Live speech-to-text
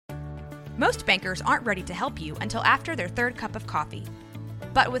Most bankers aren't ready to help you until after their third cup of coffee.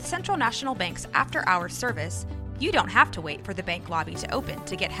 But with Central National Bank's after-hours service, you don't have to wait for the bank lobby to open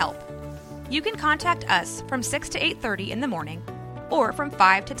to get help. You can contact us from 6 to 8:30 in the morning or from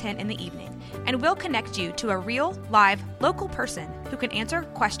 5 to 10 in the evening, and we'll connect you to a real, live, local person who can answer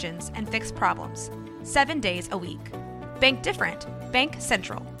questions and fix problems 7 days a week. Bank different. Bank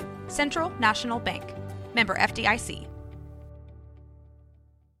Central. Central National Bank. Member FDIC.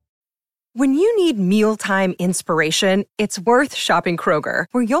 When you need mealtime inspiration, it's worth shopping Kroger,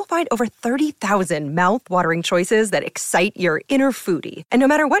 where you'll find over 30,000 mouth-watering choices that excite your inner foodie. And no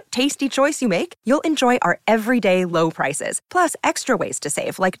matter what tasty choice you make, you'll enjoy our everyday low prices, plus extra ways to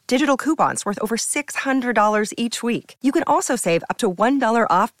save, like digital coupons worth over $600 each week. You can also save up to $1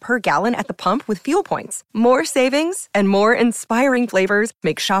 off per gallon at the pump with fuel points. More savings and more inspiring flavors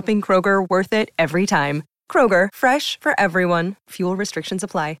make shopping Kroger worth it every time. Kroger, fresh for everyone. Fuel restrictions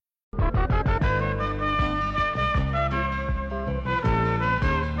apply.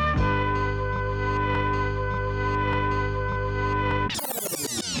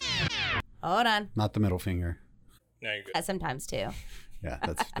 Hold on. Not the middle finger. No, you're good. Sometimes too. Yeah,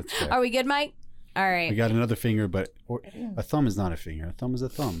 that's fair. Are we good, Mike? All right. We got another finger, but a thumb is not a finger. A thumb is a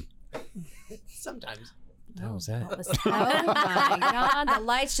thumb. Sometimes. What was that? Oh my God! The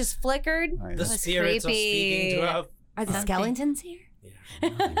lights just flickered. I The know. spirits are speaking to us. Are the skeletons here?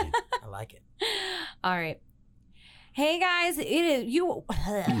 Yeah, I like it. All right. Hey guys, it is you.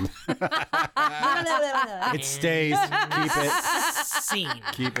 It stays. Keep it. Scene.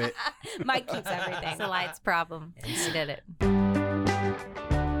 Keep it. Mike keeps everything. It's a lights problem. You did it.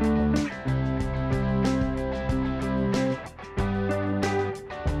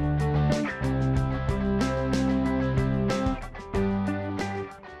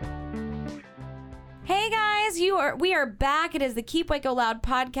 Hey guys, we are back. It is the Keep Waco Loud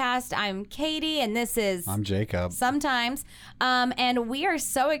podcast. I'm Katie, and this is I'm Jacob. Sometimes. And we are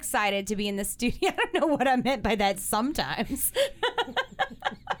so excited to be in the studio. I don't know what I meant by that sometimes.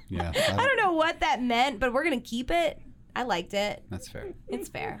 Yeah. I don't know what that meant, but we're going to keep it. I liked it. That's fair. It's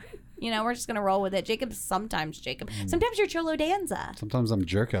fair. You know, we're just going to roll with it. Jacob's sometimes Jacob. Sometimes you're Cholo Danza. Sometimes I'm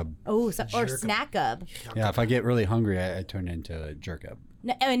Jerkub. Oh, or Snackub. Yeah, if I get really hungry, I turn into a Jerkub.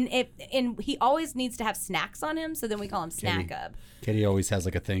 No, and he always needs to have snacks on him, so then we call him Snackub. Katie always has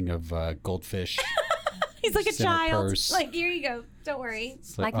like a thing of goldfish. He's like a in her child. purse. Like, here you go. Don't worry.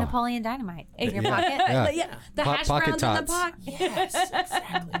 It's Like Napoleon Dynamite in your Yeah. pocket. Yeah. The hash Pocket browns in the tots. pocket. Yes,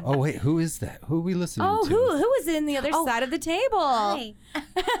 exactly. Oh wait, who is that? Who are we listening Oh, to? who is in the other side of the table? Hi.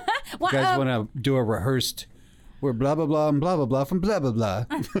 Well, You guys want to do a rehearsed? We're blah blah blah and blah blah blah from blah blah blah.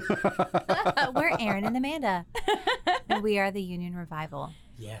 We're Aaron and Amanda. And we are the Union Revival.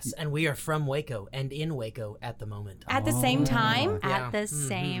 Yes, and we are from Waco and in Waco at the moment. at the same time? Yeah. At the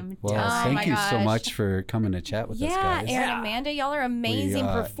same Well, time. my thank you so gosh. much for coming to chat with us, Yeah, guys. Aaron and Amanda, y'all are amazing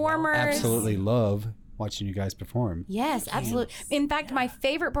We, performers. Absolutely love watching you guys perform. Yes, absolutely. In fact, my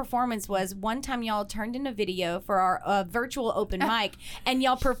favorite performance was one time y'all turned in a video for our virtual open mic, and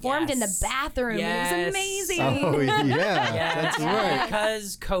y'all performed in the Yes. bathroom. It Yes. was amazing. Oh yeah, Yeah, that's right.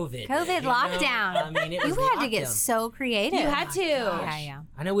 Because COVID. COVID you know? lockdown. I mean, it was You had to get lockdown. so creative. You had to. Yeah.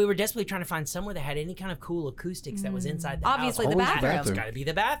 I know we were desperately trying to find somewhere that had any kind of cool acoustics that was inside the Obviously, house. the Always bathroom. It's got to be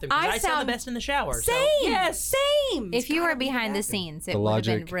the bathroom. 'cause I I sound sound- the best in the shower. Same. So, yes. Same. If you were gotta be behind the that. scenes, it The would have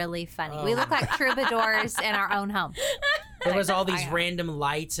been logic. really funny. We look like troubadours in our own home. There was all these random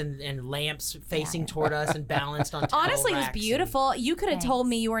lights and lamps facing toward us and balanced on towel Honestly, it was racks and- beautiful. You could have told Thanks.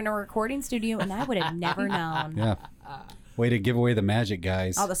 me you were in a recording studio, and I would have never known. Yeah. Way to give away the magic,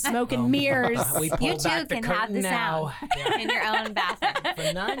 guys. All the smoke and mirrors. We pulled You too back the can have curtain the now. sound in your own bathroom.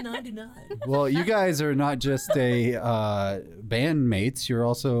 For $9.99. Well, you guys are not just a band mates; you're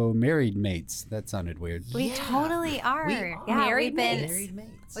also married mates. That sounded weird. We totally are. Yeah, Married Married mates.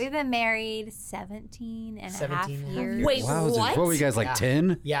 We've been married 17 and a half 17 and a half years. years. Wait, Wowzers. what? What were you guys like Yeah.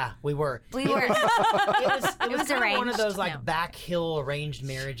 10? Yeah, we were. We were. It was was kind of one of arranged. those like No. back hill arranged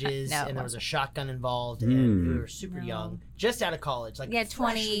marriages, No, it and there was a wasn't. shotgun involved, and we were super young, just out of college, like Yeah, fresh-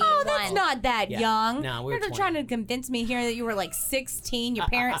 20. Oh, that's not that Yeah. young. No, we were You're 20. trying to convince me here that you were like 16. Your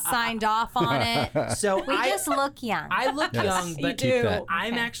parents signed off on it. So We just look young. I look Yes. young, You but do. that.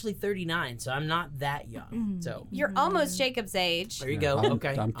 I'm Okay. actually 39, so I'm not that young. So You're almost Jacob's age. there you go. I'm,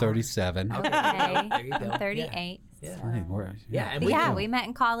 Okay, I'm 37. Okay. Okay. There you go. I'm 38. Yeah. Fine, we're- Yeah, and Yeah, we met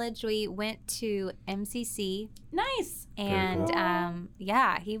in college. We went to MCC, Nice. and cool.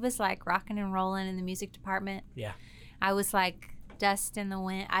 yeah, he was like rocking and rolling in the music department. Yeah. I was like dust in the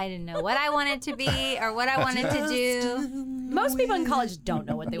wind. I didn't know what I wanted to be or what I wanted to do. Most people in college don't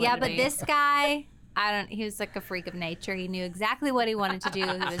know what they Yeah, want to but be. this guy He was like a freak of nature. He knew exactly what he wanted to do.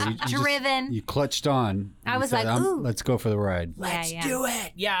 He was You driven. you clutched on. I You was said, like, ooh. let's go for the ride. Let's Yeah. do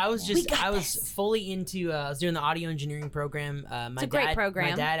it. Yeah, I was fully into. I was doing the audio engineering program. It's a great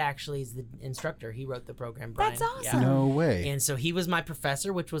program. My dad actually is the instructor. He wrote the program. Brian. That's awesome. No way. And so he was my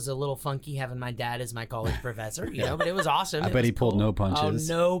professor, which was a little funky having my dad as my college professor, but it was awesome. I It bet was he pulled cool. no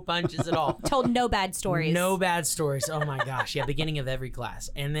punches. Oh, no punches at all. Told no bad stories. No bad stories. Oh my gosh. Yeah, beginning of every class.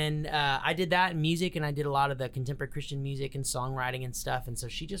 And then I did that in music, and I did a lot of the contemporary Christian music and songwriting and stuff. And so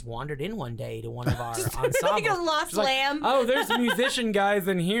she just wandered in one day to one of our ensembles. like a lost She's like, lamb. oh, there's musician guys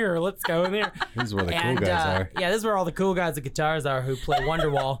in here. Let's go in there. This is where the cool And, guys are. Yeah, this is where all the cool guys with guitars are who play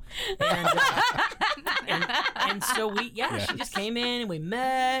Wonderwall. And so she just came in and we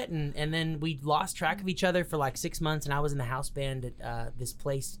met, and then we lost track of each other for like 6 months. And I was in the house band at this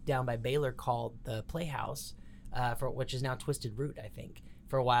place down by Baylor called the Playhouse, which is now Twisted Root, I think,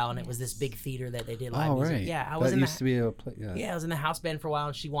 for a while. And it was this big theater that they did live Oh, music. right. Yeah, I was that in used to be a play. I was in the house band for a while,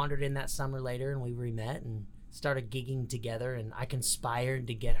 and she wandered in that summer later, and we re-met and started gigging together, and I conspired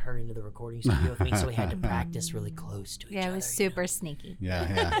to get her into the recording studio with me, so we had to practice really close to each other. Yeah, it was super sneaky.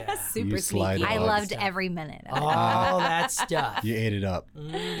 Yeah. Super You slide sneaky. I Oh, loved every minute of it. All that stuff. You ate it up.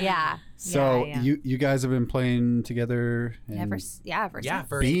 Yeah. So yeah. you guys have been playing together and ever since.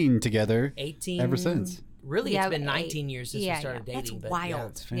 For being together 18 ever since. Really, Yeah, it's been 19 years since we yeah, started yeah. dating. That's but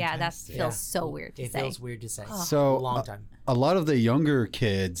wild. Yeah, that Fantastic. feels so weird to It say. feels weird to say. So a long time. a lot of the younger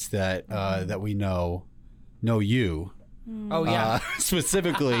kids that that we know you. Oh yeah.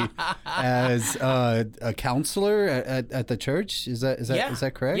 Specifically as a counselor at the church. Is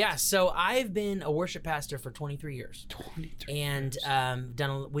that correct? Yeah. So I've been a worship pastor for 23 years. 23 And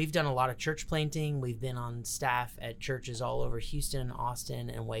we've done a lot of church planting. We've been on staff at churches all over Houston, Austin,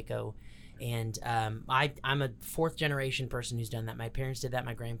 and Waco. And I'm a fourth generation person who's done that. My parents did that.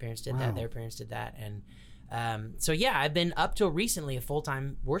 My grandparents did that. Their parents did that. And so I've been up till recently a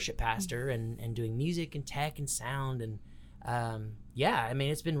full-time worship pastor and doing music and tech and sound. And I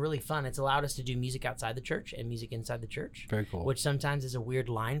mean, it's been really fun. It's allowed us to do music outside the church and music inside the church. Very cool. Which sometimes is a weird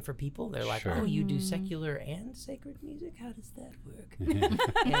line for people. They're like, Sure. oh, you do secular and sacred music? How does that work?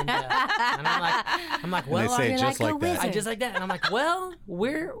 and I'm like, And well, they say it just like that. I just like that. And I'm like, well,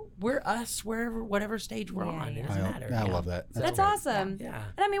 we're us whatever stage we're on. It doesn't matter. I you know? love that. That's awesome. Yeah.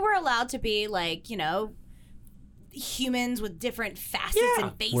 And I mean, we're allowed to be like, humans with different facets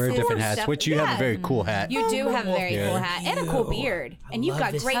and faces. Wear different and hats, stuff. which you have a very cool hat. You do have a very Yeah. cool hat and a cool Thank you. beard. I And you've love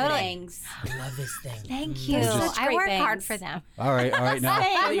got this great thing. bangs. I love this thing. Thank you. Such I great work hard bangs. for them. All right.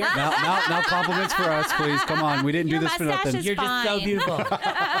 Now compliments for us, please. Come on. We didn't do Your this for mustache nothing. is You're just so fine. beautiful.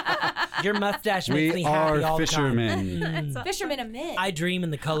 Your mustache makes me We happy all are the time. fishermen. Fisherman of men. I dream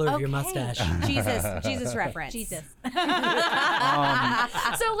in the color of your Okay. mustache. Jesus reference. Jesus. So let's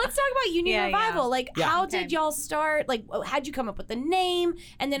talk about Union Yeah, Revival. yeah. Like, Yeah. how Okay. did y'all start? Like, how'd you come up with the name?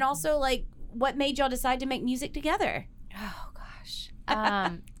 And then also, like, what made y'all decide to make music together? Oh gosh.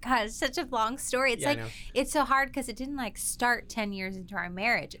 God, it's such a long story. It's Yeah, I like know. it's so hard because it didn't like start 10 years into our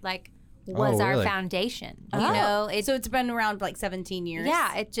marriage. It like was our really? foundation. Oh. You know, it's So it's been around like 17 years.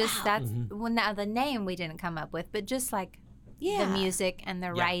 yeah. It just that's well now the name we didn't come up with, but just like the music and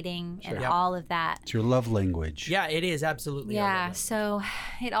the writing and Yeah. all of that. It's your love language. Yeah, it is absolutely. I Yeah, love it. so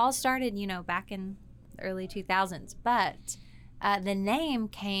it all started, back in the early 2000s. But the name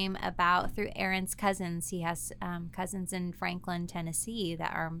came about through Aaron's cousins. He has cousins in Franklin, Tennessee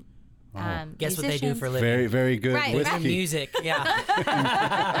that are Guess what they do for a living? Very, very good Right, whiskey. right. Music. Yeah.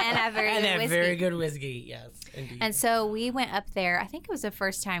 and have very and good they have whiskey. very good whiskey. Yes, indeed. And so we went up there. I think it was the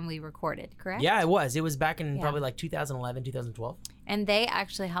first time we recorded, correct? yeah, it was. It was back in Yeah. probably like 2011, 2012. And they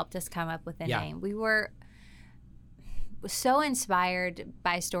actually helped us come up with a Yeah. name. We were so inspired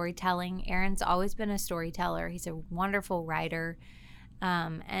by storytelling. Aaron's always been a storyteller. He's a wonderful writer.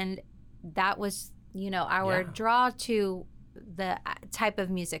 And that was, our Yeah. draw to the type of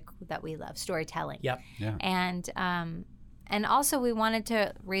music that we love, storytelling. Yep. Yeah. And also we wanted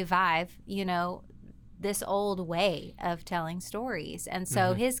to revive, this old way of telling stories. And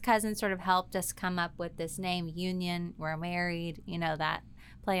so his cousin sort of helped us come up with this name, Union, we're married, that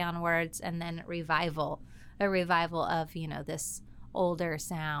play on words, and then a revival of, this older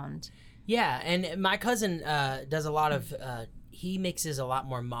sound. Yeah, and my cousin does a lot of. He mixes a lot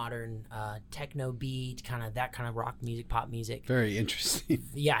more modern techno beat, that kind of rock music, pop music. Very interesting.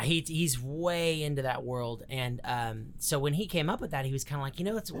 Yeah, he's way into that world, and so when he came up with that, he was kind of like,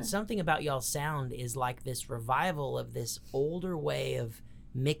 it's something about y'all's sound is like this revival of this older way of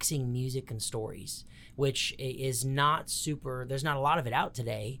mixing music and stories, which is not super. There's not a lot of it out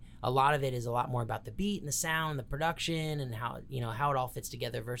today. A lot of it is a lot more about the beat and the sound, and the production, and how how it all fits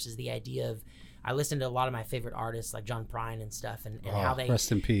together versus the idea of I listen to a lot of my favorite artists like John Prine and stuff, and how they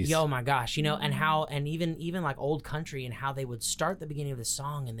rest in peace. Oh my gosh, you know, and even like old country, and how they would start the beginning of the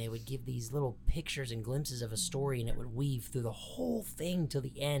song and they would give these little pictures and glimpses of a story, and it would weave through the whole thing till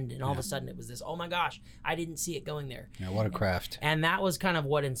the end, and all of a sudden it was this, oh my gosh, I didn't see it going there. Yeah, what a craft. And that was kind of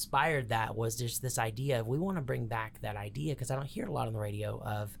what inspired that, was just this idea of, we want to bring back that idea, because I don't hear it a lot on the radio,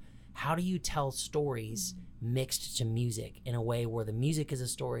 of how do you tell stories mixed to music in a way where the music is a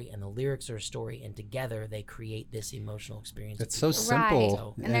story and the lyrics are a story, and together they create this emotional experience. It's so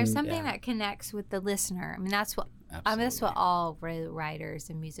simple. Right. And there's something that connects with the listener. I mean, that's what that's what all writers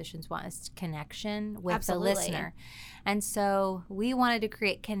and musicians want, is connection with the listener. And so we wanted to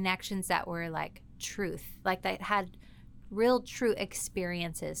create connections that were like truth, like that had real true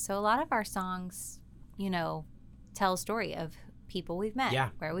experiences. So a lot of our songs, you know, tell a story of people we've met,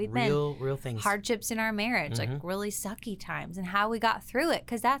 where we've been, real things, hardships in our marriage, like really sucky times, and how we got through it,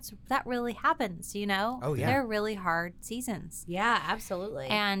 because that really happens, you know. They're really hard seasons. Yeah, absolutely.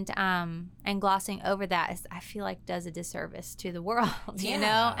 And glossing over that is, I feel like, does a disservice to the world, you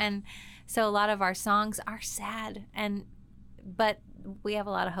know. And so a lot of our songs are sad, but we have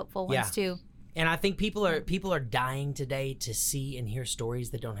a lot of hopeful ones too. And I think people are dying today to see and hear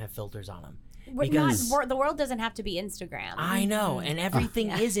stories that don't have filters on them. The world doesn't have to be Instagram. I know, and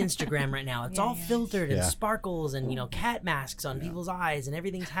everything is Instagram right now. It's all filtered and sparkles, and, you know, cat masks on people's eyes, and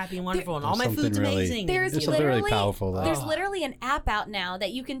everything's happy and wonderful, and all my food's amazing. There's something really powerful. There's literally an app out now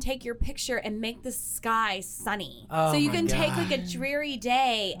that you can take your picture and make the sky sunny. Oh, so you can take like a dreary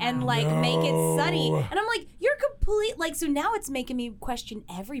day and like make it sunny. And I'm like, you're complete, like, so now it's making me question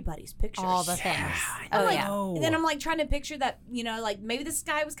everybody's pictures. All the things. And then I'm like trying to picture that, you know, like maybe the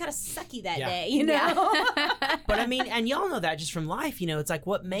sky was kind of sucky that day, you know? But I mean, and y'all know that just from life, you know, it's like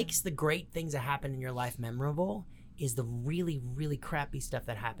what makes the great things that happen in your life memorable is the really, really crappy stuff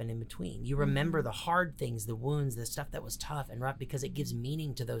that happened in between. You remember the hard things, the wounds, the stuff that was tough and rough, because it gives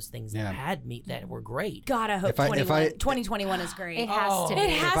meaning to those things that had that were great. God, I hope 2021 is great. It has to be.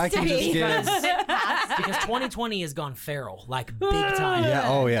 It has to be. Because 2020 has gone feral, like big time. Yeah,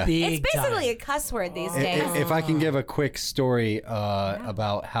 oh yeah. It's basically a cuss word these days. If I can give a quick story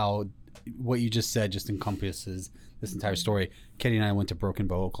about how what you just said just encompasses this entire story. Kenny and I went to Broken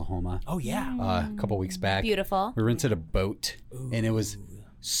Bow, Oklahoma. Oh yeah. A couple weeks back. Beautiful. We rented a boat, and it was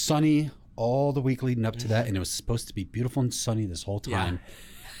sunny all the week leading up to that, and it was supposed to be beautiful and sunny this whole time.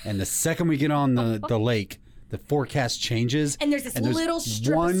 And the second we get on the lake, the forecast changes, and there's little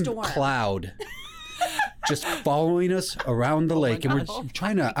strip one of storm. Cloud just following us around the lake, and we're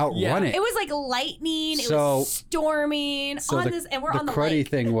trying to outrun it. It was like lightning. It was storming and we're on the cruddy lake.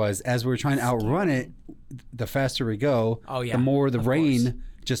 thing was, as we were trying to outrun it, the faster we go, the more the rain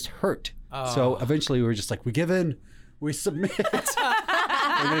just hurt. So eventually we were just like, we give in, we submit.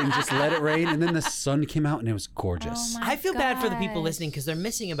 And then just let it rain, and then the sun came out, and it was gorgeous. I feel bad for the people listening, because they're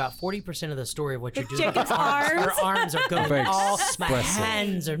missing about 40% of the story of what you're doing. Jacob's arms. Her arms are going Very all, my expressive.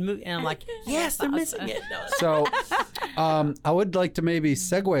 hands are moving, and I'm like, yes, they're missing it. No. So I would like to maybe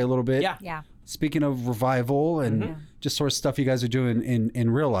segue a little bit. Yeah. Speaking of revival and just sort of stuff you guys are doing in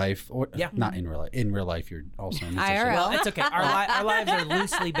real life, or not in real life. In real life, you're also in IRL. Well, it's okay. Our lives are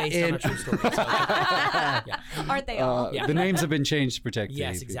loosely based on a true story. So Aren't they all? The names have been changed to protect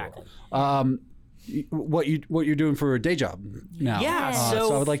yes, the people. exactly. What you're doing for a day job now? Yeah,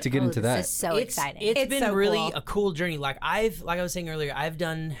 so I would like to get into that. This is so exciting. It's been so really cool. a cool journey. Like I was saying earlier, I've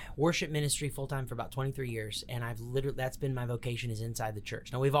done worship ministry full time for about 23 years, and that's been my vocation, is inside the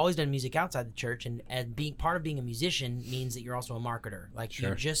church. Now we've always done music outside the church, and being part of being a musician means that you're also a marketer. Like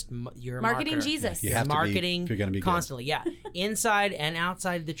you're a marketing marketer. Jesus. You have marketing to be, if you're gonna be constantly. Yeah, inside and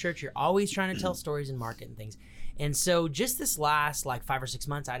outside the church, you're always trying to tell stories and market and things. And so just this last 5 or 6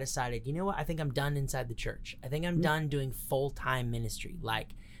 months, I decided, you know what? I think I'm done inside the church. I think I'm done doing full-time ministry. Like,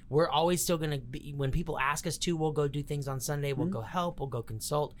 we're always still going to be, when people ask us to, we'll go do things on Sunday. We'll go help. We'll go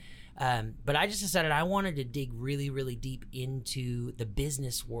consult. But I just decided I wanted to dig really, really deep into the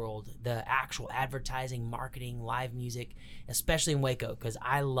business world, the actual advertising, marketing, live music, especially in Waco, because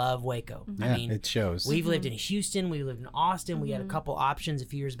I love Waco. Yeah, I mean, it shows. We've lived in Houston. We lived in Austin. We had a couple options a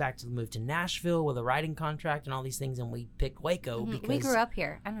few years back to move to Nashville with a writing contract and all these things, and we picked Waco because we grew up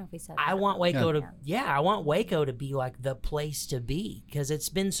here. I don't know if we said that. I want Waco I want Waco to be like the place to be, because it's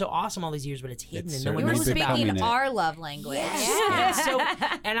been so awesome all these years, but it's hidden and no one You were knows about speaking it. our love language. Yeah. So,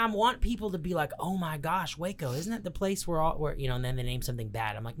 and I want people to be like, oh my gosh, Waco, isn't that the place where and then they name something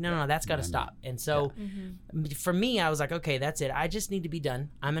bad. I'm like, no, that's got to stop. And so for me, I was like, okay, that's it. I just need to be done.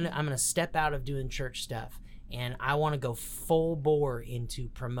 I'm gonna step out of doing church stuff And I want to go full bore into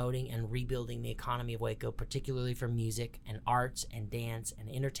promoting and rebuilding the economy of Waco, particularly for music and arts and dance and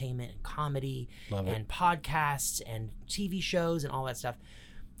entertainment and comedy and podcasts and TV shows and all that stuff.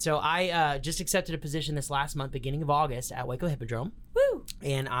 So I just accepted a position this last month, beginning of August, at Waco Hippodrome. Woo!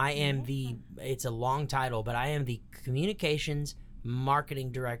 And I am it's a long title, but I am the communications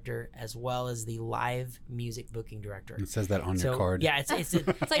marketing director as well as the live music booking director. It says that on your card. Yeah, it's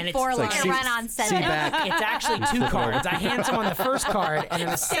like 4 lines. Like run on set. It's actually 2 cards. I hand someone the first card, and then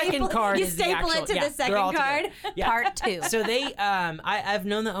the second card is the actual. You staple it to the second card. Yeah. Part 2. So they, I've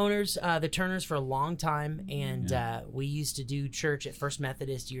known the owners, the Turners, for a long time, and we used to do church at First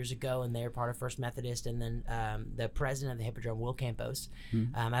Methodist years ago, and they're part of First Methodist. And then the president of the Hippodrome, Will Campos,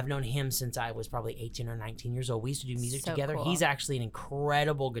 I've known him since I was probably 18 or 19 years old. We used to do music together. Cool. He's actually an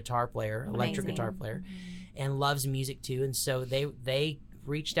incredible guitar player, electric guitar player, and loves music too. And so they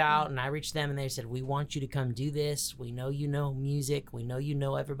reached out, and I reached them, and they said, we want you to come do this. We know you know music. We know you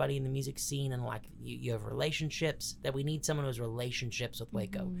know everybody in the music scene, and like you have relationships, that we need someone who has relationships with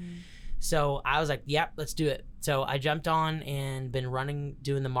Waco. So I was like, yep, let's do it. So I jumped on and been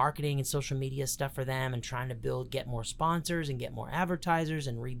doing the marketing and social media stuff for them, and trying to get more sponsors and get more advertisers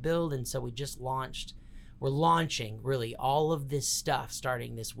and rebuild. And so we just we're launching really all of this stuff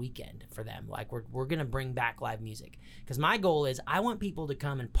starting this weekend for them. Like we're going to bring back live music, because my goal is I want people to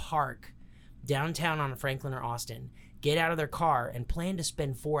come and park downtown on Franklin or Austin, get out of their car, and plan to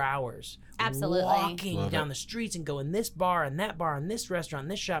spend 4 hours walking down the streets and go in this bar and that bar and this restaurant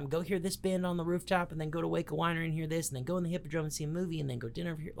and this shop, and go hear this band on the rooftop, and then go to Waco Winery and hear this, and then go in the Hippodrome and see a movie, and then go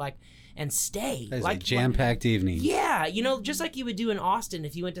dinner here, and stay. It's like a jam-packed evening. Yeah, just like you would do in Austin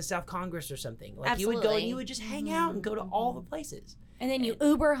if you went to South Congress or something. Like you would go and you would just hang out and go to all the places. And then you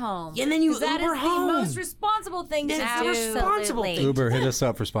Uber home. And then you Uber home. That is the most responsible thing to do. Responsible thing. Uber, hit us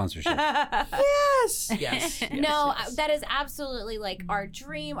up for sponsorship. Yes. No, that is absolutely like our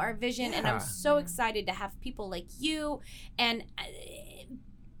dream, our vision, and I'm so excited to have people like you and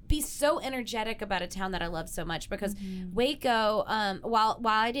be so energetic about a town that I love so much, because Waco, while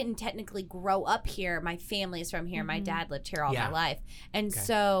I didn't technically grow up here, my family is from here. My dad lived here all my life. And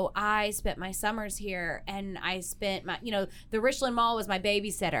so I spent my summers here, and I spent the Richland Mall was my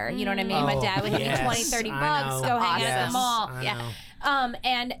babysitter. You know what I mean? My dad would give me 20, 30 bucks, go hang out at the mall.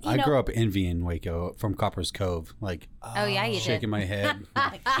 And I grew up envying Waco from Copper's Cove, like you shaking my head,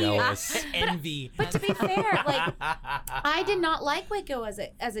 jealous. Envy. But to be fair, like I did not like Waco as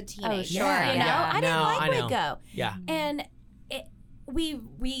a teenager. Oh, sure. I didn't like Waco. Yeah. And we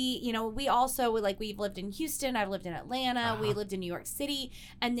also we've lived in Houston, I've lived in Atlanta, we lived in New York City,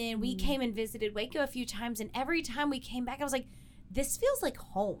 and then we came and visited Waco a few times, and every time we came back I was like, this feels like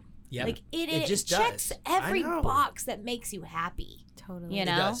home. Yep. Like it just checks does. Every box that makes you happy. Totally. It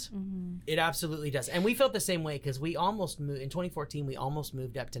does. It absolutely does. And we felt the same way, because we almost moved in 2014. We almost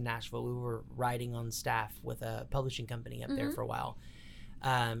moved up to Nashville. We were writing on staff with a publishing company up there for a while,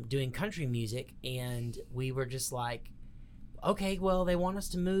 doing country music, and we were just like, okay, well, they want us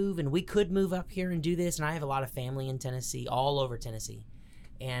to move, and we could move up here and do this. And I have a lot of family in Tennessee, all over Tennessee,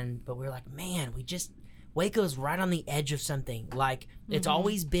 but we were like, man, Waco's right on the edge of something. Like, it's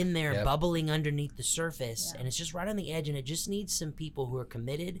always been there, bubbling underneath the surface, and it's just right on the edge, and it just needs some people who are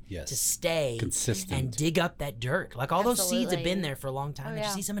committed to stay consistent and dig up that dirt. Like, all those seeds have been there for a long time. I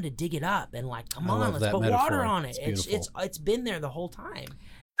just need someone to dig it up and come on, let's put water on it. It's been there the whole time.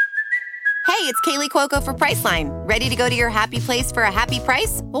 Hey, it's Kaylee Cuoco for Priceline. Ready to go to your happy place for a happy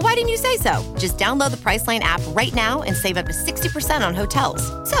price? Well, why didn't you say so? Just download the Priceline app right now and save up to 60% on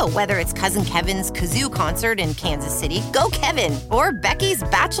hotels. So whether it's Cousin Kevin's Kazoo Concert in Kansas City, go Kevin, or Becky's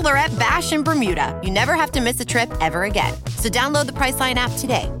Bachelorette Bash in Bermuda, you never have to miss a trip ever again. So download the Priceline app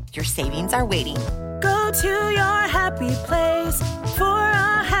today. Your savings are waiting. Go to your happy place for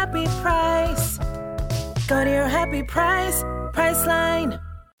a happy price. Go to your happy price, Priceline.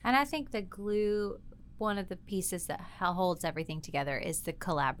 And I think the glue, one of the pieces that holds everything together, is the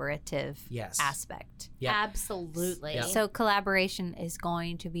collaborative aspect. Yep. Absolutely. Yep. So collaboration is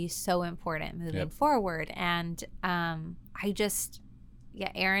going to be so important moving forward. And Aaron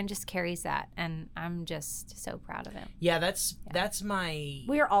just carries that, and I'm just so proud of him. Yeah, that's my...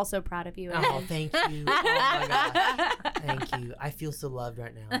 We are also proud of you. Oh, thank you. Oh, my gosh. Thank you. I feel so loved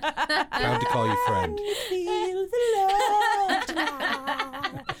right now. Proud to call you friend. Feel the love.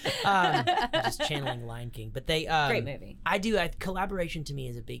 Just channeling Lion King, but they great movie. Collaboration to me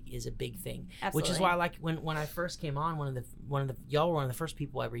is a big thing. Absolutely. Which is why, like, when I first came on, y'all were one of the first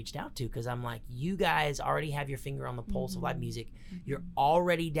people I reached out to, because I'm like, you guys already have your finger on the pulse of live music. You're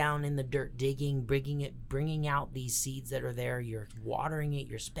already down in the dirt digging, bringing out these seeds that are there. You're watering it.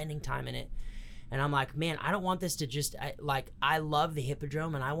 You're spending time in it. And I'm like, man, I don't want this to just I love the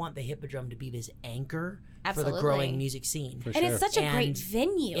Hippodrome, and I want the Hippodrome to be this anchor for the growing music scene. And it's such a great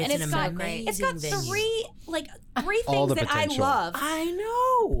venue, and it's got three things that I love. I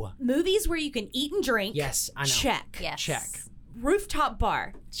know. Movies where you can eat and drink. Yes, I know. Check. Yes. Check. Rooftop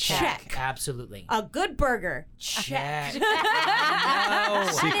bar. Check. Absolutely. A good burger. Check.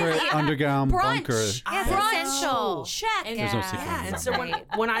 Secret underground bunker. Essential. Check. There's no secret. And so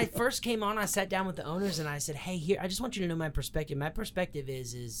when I first came on, I sat down with the owners and I said, hey, here, I just want you to know my perspective. My perspective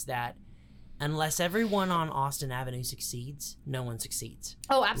is that unless everyone on Austin Avenue succeeds, no one succeeds.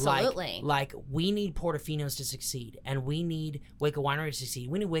 Oh, absolutely. Like we need Portofino's to succeed, and we need Waco Winery to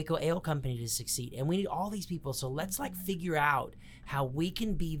succeed. We need Waco Ale Company to succeed, and we need all these people. So let's figure out how we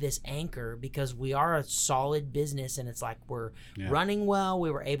can be this anchor, because we are a solid business, and it's like we're running well.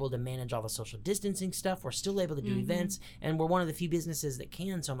 We were able to manage all the social distancing stuff. We're still able to do events, and we're one of the few businesses that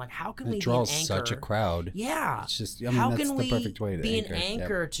can. So I'm like, how can we draws be an anchor? Such a crowd? Yeah, it's just how how that's can the we perfect way to be anchor. an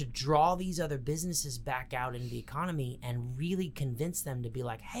anchor to draw these other businesses back out into the economy and really convince them to be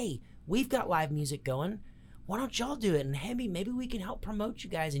like, hey, we've got live music going. Why don't y'all do it? And hey, maybe we can help promote you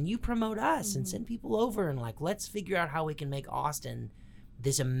guys, and you promote us and send people over, and let's figure out how we can make Austin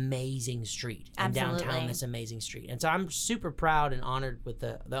this amazing street and downtown this amazing street. And so I'm super proud and honored with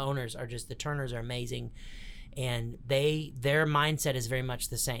the owners. The Turners are amazing. And their mindset is very much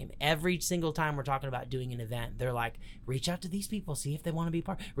the same. Every single time we're talking about doing an event, they're like, reach out to these people, see if they want to be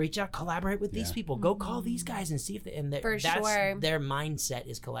part. Reach out, collaborate with these people. Go call these guys and see if they. And their mindset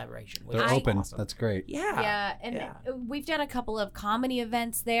is collaboration. They're open. Awesome. That's great. Yeah. We've done a couple of comedy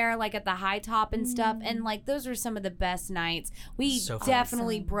events there, like at the High Top and stuff, and those are some of the best nights. We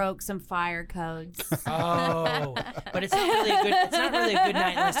definitely broke some fire codes. Oh, but it's not really a good. It's not really a good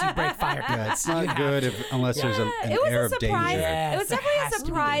night unless you break fire codes. Yeah, it's not good unless there's an air of danger. It was definitely a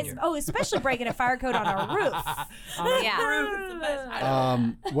surprise. Oh, especially breaking a fire code on a roof.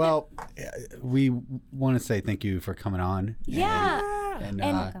 Well, we want to say thank you for coming on. And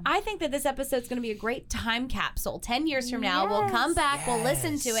I think that this episode is going to be a great time capsule. 10 years from now, we'll come back, we'll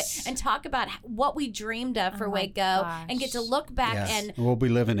listen to it, and talk about what we dreamed of for Waco, and get to look back. And we'll be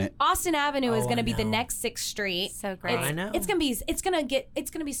living it. Austin Avenue is going to be the next 6th Street. So great. I know. It's going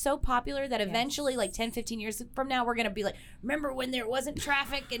to be so popular that eventually, 10, 15 years from now, we're going to be like, remember when there wasn't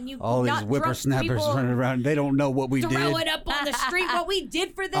traffic and you all these whippersnappers running around, they don't know what we did. Throw it up on the street, what we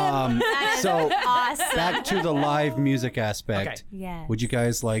did for them. So awesome. Back to the live music aspect. Okay. Yes. Would you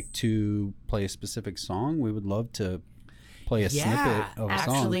guys like to play a specific song? We would love to play a snippet of a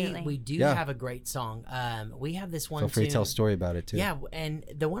song. Actually, we do have a great song. We have this one. Feel free to tell a story about it too. Yeah, and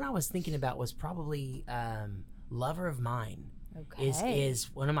the one I was thinking about was probably "Lover of Mine." Is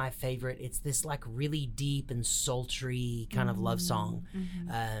one of my favorite. It's this really deep and sultry kind of love song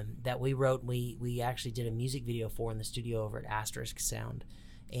that we wrote. We actually did a music video for in the studio over at Asterisk Sound.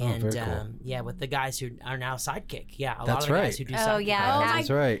 And very cool. with the guys who are now Sidekick. Yeah, a That's lot of the right. guys who do Sidekick. That's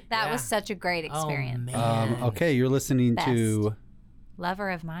right. That was such a great experience. Oh, man. Okay, you're listening to Lover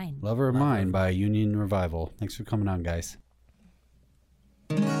of Mine. Lover of Mine by Union Revival. Thanks for coming on, guys.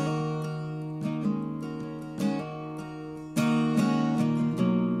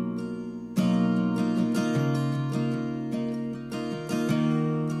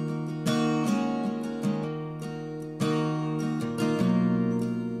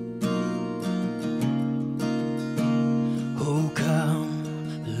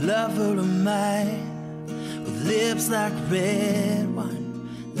 Lover of mine, with lips like red wine,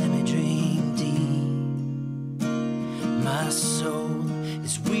 let me dream deep. My soul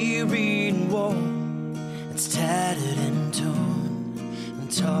is weary and worn, it's tattered and torn,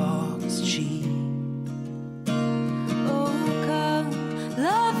 and talk is cheap. Oh, come,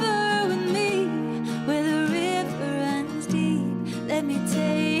 lover with me, where the river runs deep, let me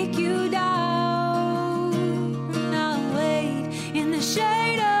take you down. I'll wait in the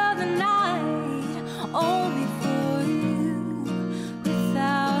shade of the night, only for you,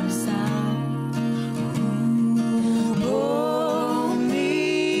 without a sound. Pull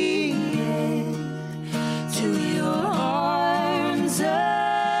me in to your arms again,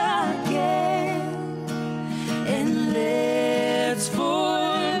 and let's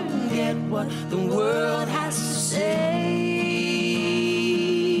forget what the world has to say.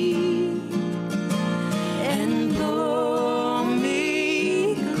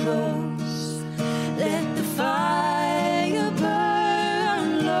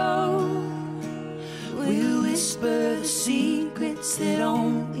 That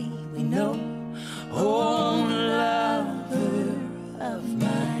only we know. Oh, lover of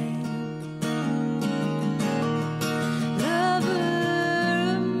mine,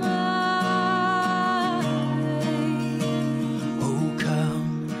 lover of mine.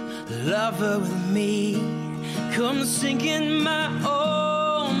 lover with me. Come sink in my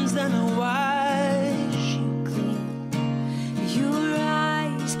arms and I'll wash you clean. Your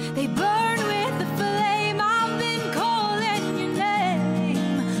eyes, they burn with the flame. I've been calling your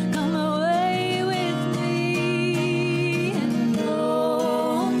name. Come away with me and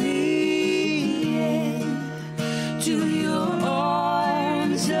pull me in to your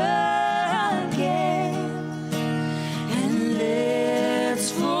arms again. And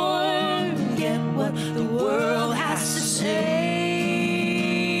let's forget what the world has to say.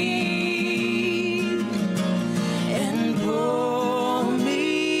 And pull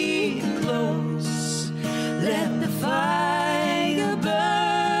me close. Let the fire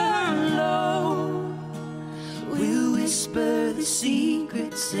burn low. We'll whisper the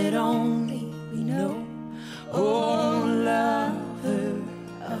secrets that only we know. Oh, lover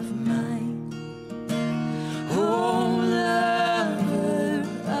of mine. Oh, lover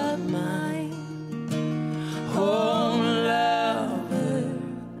of mine. Oh, lover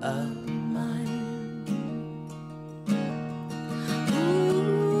of mine.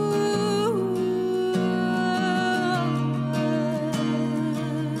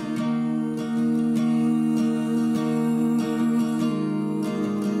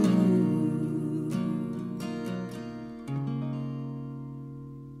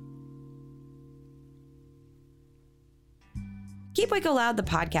 Keep Waco Loud, the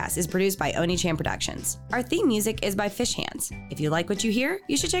podcast, is produced by Oni-Chan Productions. Our theme music is by Fish Hands. If you like what you hear,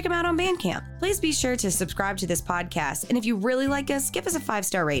 you should check them out on Bandcamp. Please be sure to subscribe to this podcast, and if you really like us, give us a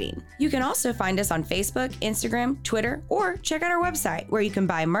 5-star rating. You can also find us on Facebook, Instagram, Twitter, or check out our website where you can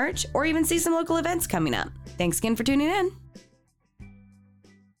buy merch or even see some local events coming up. Thanks again for tuning in.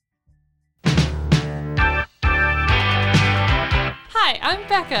 Hi, I'm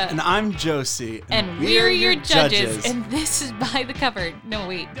Becca. And I'm Josie. And we're your judges. And this is By the Cover. No,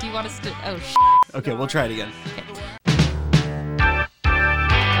 wait. Do you want us to... Oh, Okay, we'll try it again. Okay.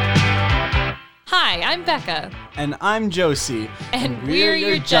 Hi, I'm Becca. And I'm Josie. And we're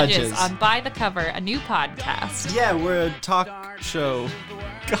your judges on By the Cover, a new podcast. Yeah, we're a talk show.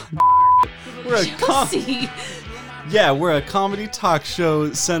 God. We're a Josie. Yeah, we're a comedy talk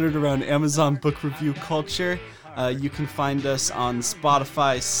show centered around Amazon book review culture. You can find us on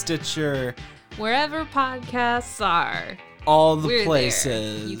Spotify, Stitcher, wherever podcasts are. All the We're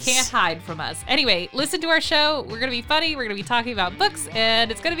places. There. You can't hide from us. Anyway, listen to our show. We're going to be funny. We're going to be talking about books, and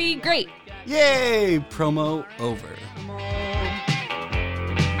it's going to be great. Yay! Promo over.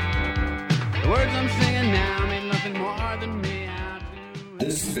 The words I'm singing now mean nothing more than me.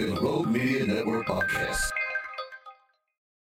 This has been a Rogue Media Network podcast.